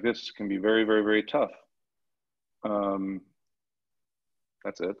times like this can be very, very, very tough. That's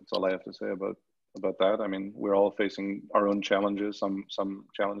it. That's all I have to say about that. I mean, we're all facing our own challenges, some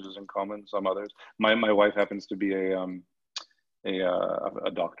challenges in common, some others. My wife happens to be a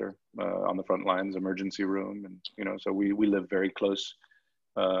doctor on the front lines, emergency room, and you know, so we live very close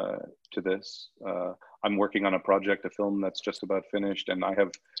to this. I'm working on a project, a film that's just about finished, and I have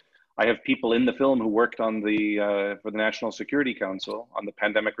people in the film who worked on for the National Security Council on the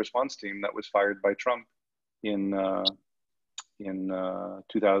pandemic response team that was fired by Trump in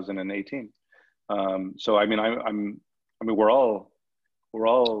 2018. So I mean, we're all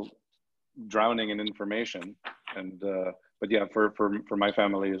drowning in information, and but yeah, for my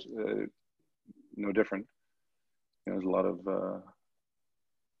family is no different. You know, there's a lot of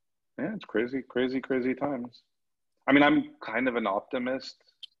yeah, it's crazy times. I mean, I'm kind of an optimist,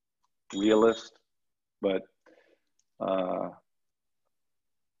 realist, but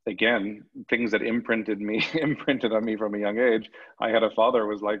again, things that imprinted on me from a young age. I had a father who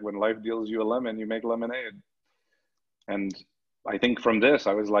was like, when life deals you a lemon, you make lemonade. And I think from this,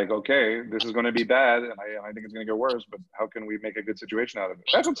 I was like, okay, this is going to be bad, and I think it's going to get worse, but how can we make a good situation out of it?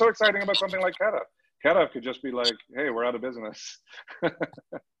 That's what's so exciting about something like CADAF. CADAF could just be like, hey, we're out of business.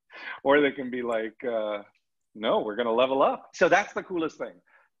 Or they can be like, no, we're going to level up. So that's the coolest thing.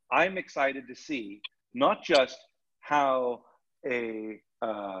 I'm excited to see not just how a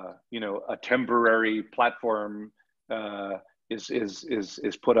temporary platform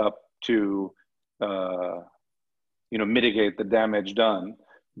is put up to mitigate the damage done,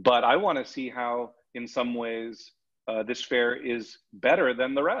 but I want to see how, in some ways, this fair is better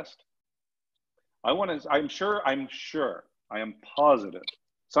than the rest. I'm sure, I am positive.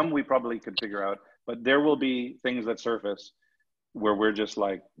 Some we probably could figure out, but there will be things that surface where we're just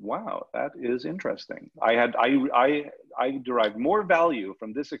like, wow, that is interesting. I derived more value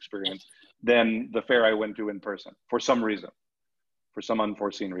from this experience than the fair I went to in person for some reason, for some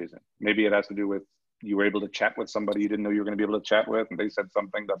unforeseen reason. Maybe it has to do with you were able to chat with somebody you didn't know you were going to be able to chat with, and they said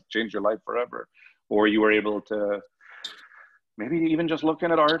something that changed your life forever. Or you were able to maybe even just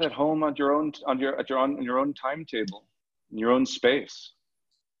looking at art at home at your own timetable, in your own space.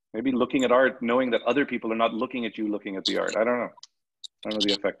 Maybe looking at art, knowing that other people are not looking at you looking at the art. I don't know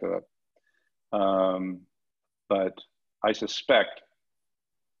the effect of that. But I suspect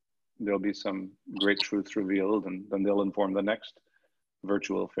there'll be some great truths revealed, and then they'll inform the next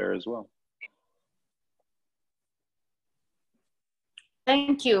virtual fair as well.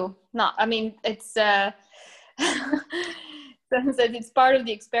 Thank you. No, I mean, it's it's part of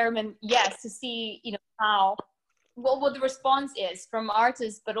the experiment, yes, to see, how, what the response is from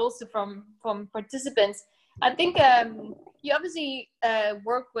artists, but also from participants. I think you obviously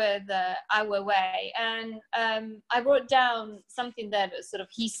work with Ai Weiwei, and I wrote down something that sort of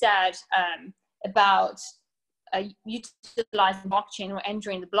he said about utilizing blockchain or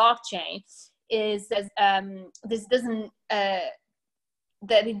entering the blockchain is this doesn't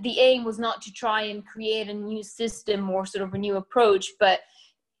that the aim was not to try and create a new system or sort of a new approach, but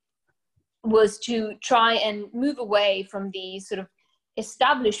was to try and move away from the sort of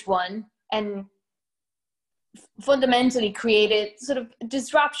established one and fundamentally create a sort of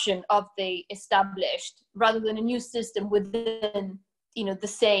disruption of the established rather than a new system within, the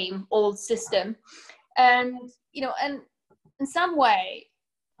same old system. And, and in some way,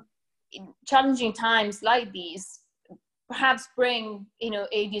 in challenging times like these, perhaps bring,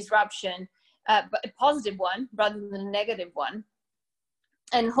 a disruption, but a positive one rather than a negative one.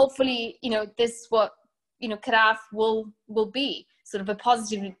 And hopefully, this is what, CADAF will be, sort of a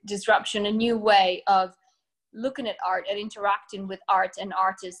positive disruption, a new way of looking at art and interacting with art and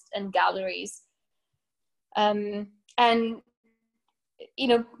artists and galleries. And,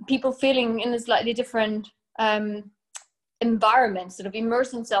 people feeling in a slightly different environment, sort of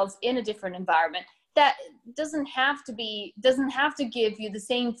immerse themselves in a different environment. That doesn't have to give you the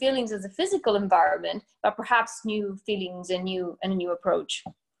same feelings as a physical environment, but perhaps new feelings and a new approach.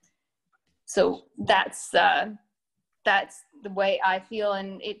 So that's the way I feel,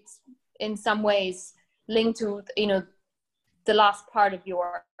 and it's in some ways linked to the last part of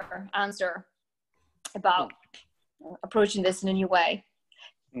your answer about approaching this in a new way.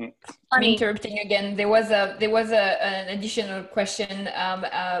 I'm interrupting again. There was an additional question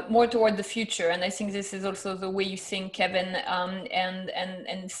more toward the future, and I think this is also the way you think, Kevin,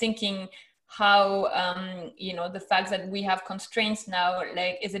 and thinking how the fact that we have constraints now,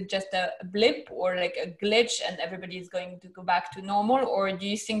 like, is it just a blip or like a glitch, and everybody is going to go back to normal, or do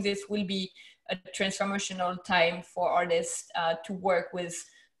you think this will be a transformational time for artists to work with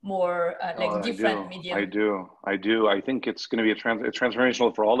more different medium? I do. I think it's going to be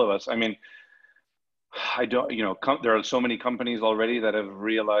transformational for all of us. I mean, there are so many companies already that have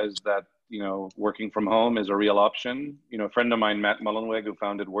realized that, working from home is a real option. A friend of mine, Matt Mullenweg, who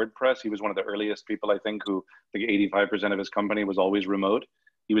founded WordPress, he was one of the earliest people, I think, who 85% of his company was always remote.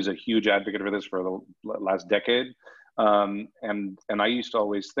 He was a huge advocate for this for the last decade. And I used to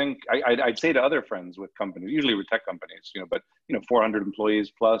always think, I'd say to other friends with companies, usually with tech companies, but 400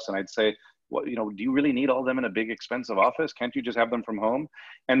 employees plus, and I'd say, well, do you really need all of them in a big expensive office? Can't you just have them from home?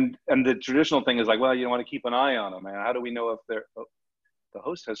 And the traditional thing is like, well, you want to keep an eye on them, and how do we know if they're? Oh, the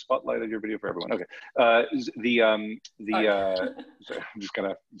host has spotlighted your video for everyone. Okay, sorry, I'm just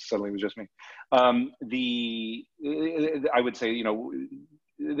kind of suddenly it was just me. I would say,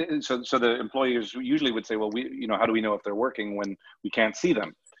 so the employers usually would say, well, how do we know if they're working when we can't see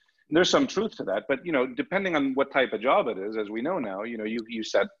them? there's some truth to that, but, you know, depending on what type of job it is, as we know now, you know, you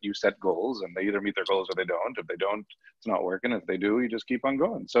set goals, and they either meet their goals or they don't. If they don't, it's not working. If they do, you just keep on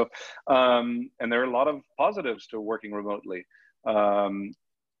going. So, and there are a lot of positives to working remotely.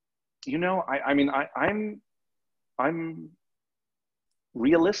 You know, I'm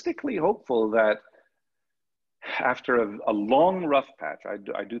realistically hopeful that after a long rough patch, I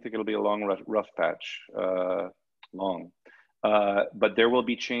do think it'll be a long rough patch, but there will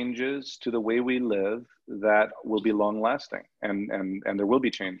be changes to the way we live that will be long lasting, and there will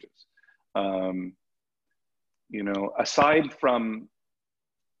be changes. You know, aside from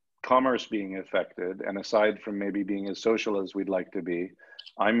commerce being affected, and aside from maybe being as social as we'd like to be,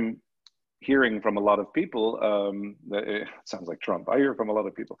 I'm hearing from a lot of people, that it sounds like Trump. I hear from a lot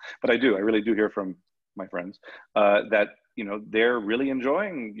of people, but I really do hear from my friends, that, you know, they're really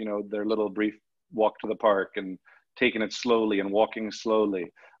enjoying, you know, their little brief walk to the park and taking it slowly and walking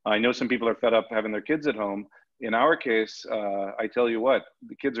slowly. I know some people are fed up having their kids at home. In our case, I tell you what,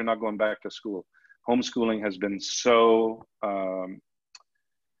 the kids are not going back to school. Homeschooling has been so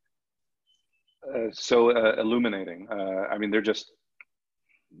illuminating. I mean, they're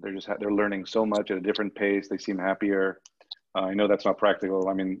learning so much at a different pace. They seem happier. I know that's not practical.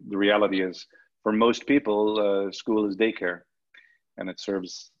 I mean, the reality is, for most people, school is daycare, and it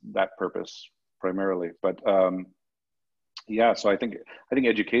serves that purpose primarily. But yeah, so I think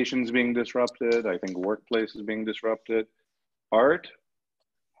education's being disrupted. I think workplace is being disrupted. Art's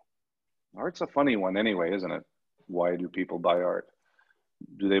a funny one anyway, isn't it? Why do people buy art?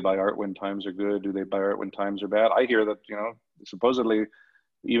 Do they buy art when times are good? Do they buy art when times are bad? I hear that, you know, supposedly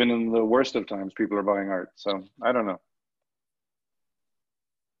even in the worst of times, people are buying art. So I don't know.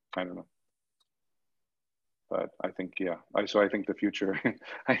 But I think, yeah. So I think the future,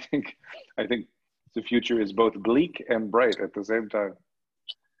 I think the future is both bleak and bright at the same time.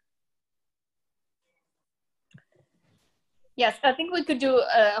 Yes, I think we could do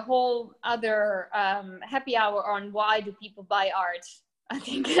a whole other happy hour on why do people buy art. I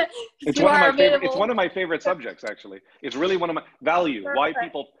think it's one of my favorite subjects, actually. It's really one of my value.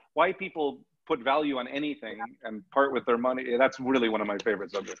 Perfect. Why people put value on anything and part with their money. That's really one of my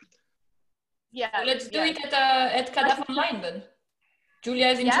favorite subjects. Yeah, so let's do it at CADAF Online then. Julia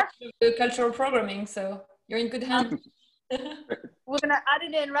is in charge of the cultural programming, so you're in good hands. We're gonna add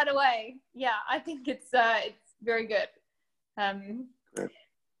it in right away. Yeah, I think it's very good.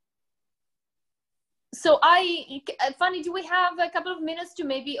 So Fanny, do we have a couple of minutes to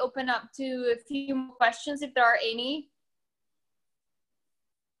maybe open up to a few more questions if there are any?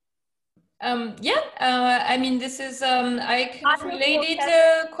 I mean, this is I kind of related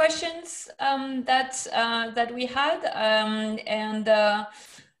questions that we had, and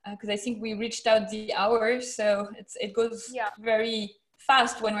because I think we reached out the hour, so it goes very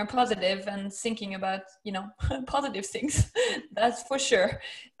fast when we're positive and thinking about, you know, positive things. That's for sure.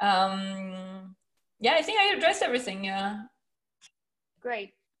 Yeah, I think I addressed everything.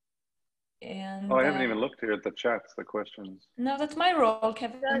 Great. And I haven't even looked here at the chats, the questions. No, that's my role,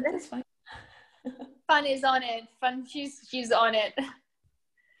 Kevin. That's fine. Fun is on it. Fun, she's on it.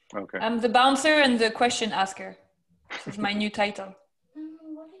 Okay. I'm the bouncer and the question asker. This is my new title.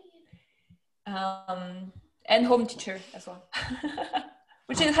 And home teacher as well,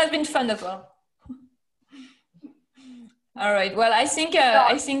 which has been fun as well. All right. Well, I think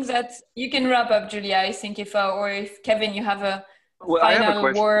that you can wrap up, Julia. I think if Kevin, you have a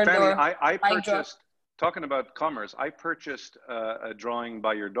final word. Fanny, or I purchased. Talking about commerce, I purchased a drawing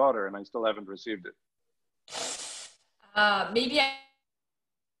by your daughter, and I still haven't received it. Maybe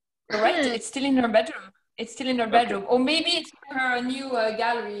you're right. It's still in her bedroom. It's still in her bedroom, or maybe it's her new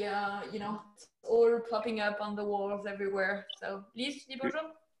gallery. You know, it's all popping up on the walls everywhere. So, Lise, dis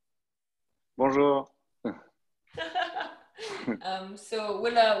bonjour. Bonjour. So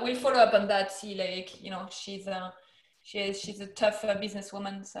we'll follow up on that. See, like, you know, she's a tough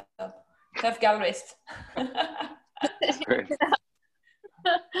businesswoman. So. Tough gallerist. Great.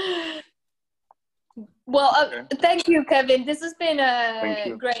 Well, thank you, Kevin. This has been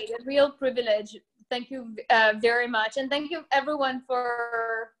great, a real privilege. Thank you very much. And thank you everyone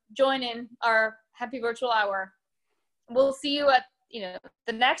for joining our happy virtual hour. We'll see you at, you know,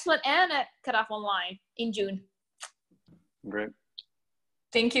 the next one and at CADAF Online in June. Great.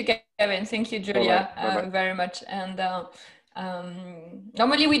 Thank you, Kevin. Thank you, Julia, very much. And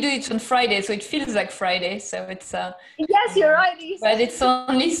normally we do it on Friday, so it feels like Friday. So it's yes, you're right. But it's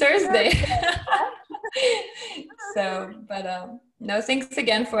only Thursday. So, but no, thanks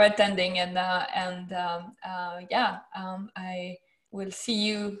again for attending, and I will see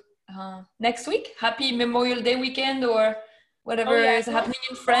you next week. Happy Memorial Day weekend, or whatever is happening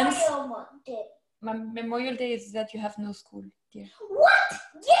in France. Memorial Day is that you have no school, dear. What?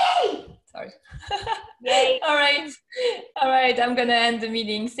 Yay! Sorry. Yay. All right. I'm gonna end the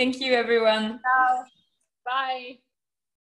meeting. Thank you, everyone. Bye.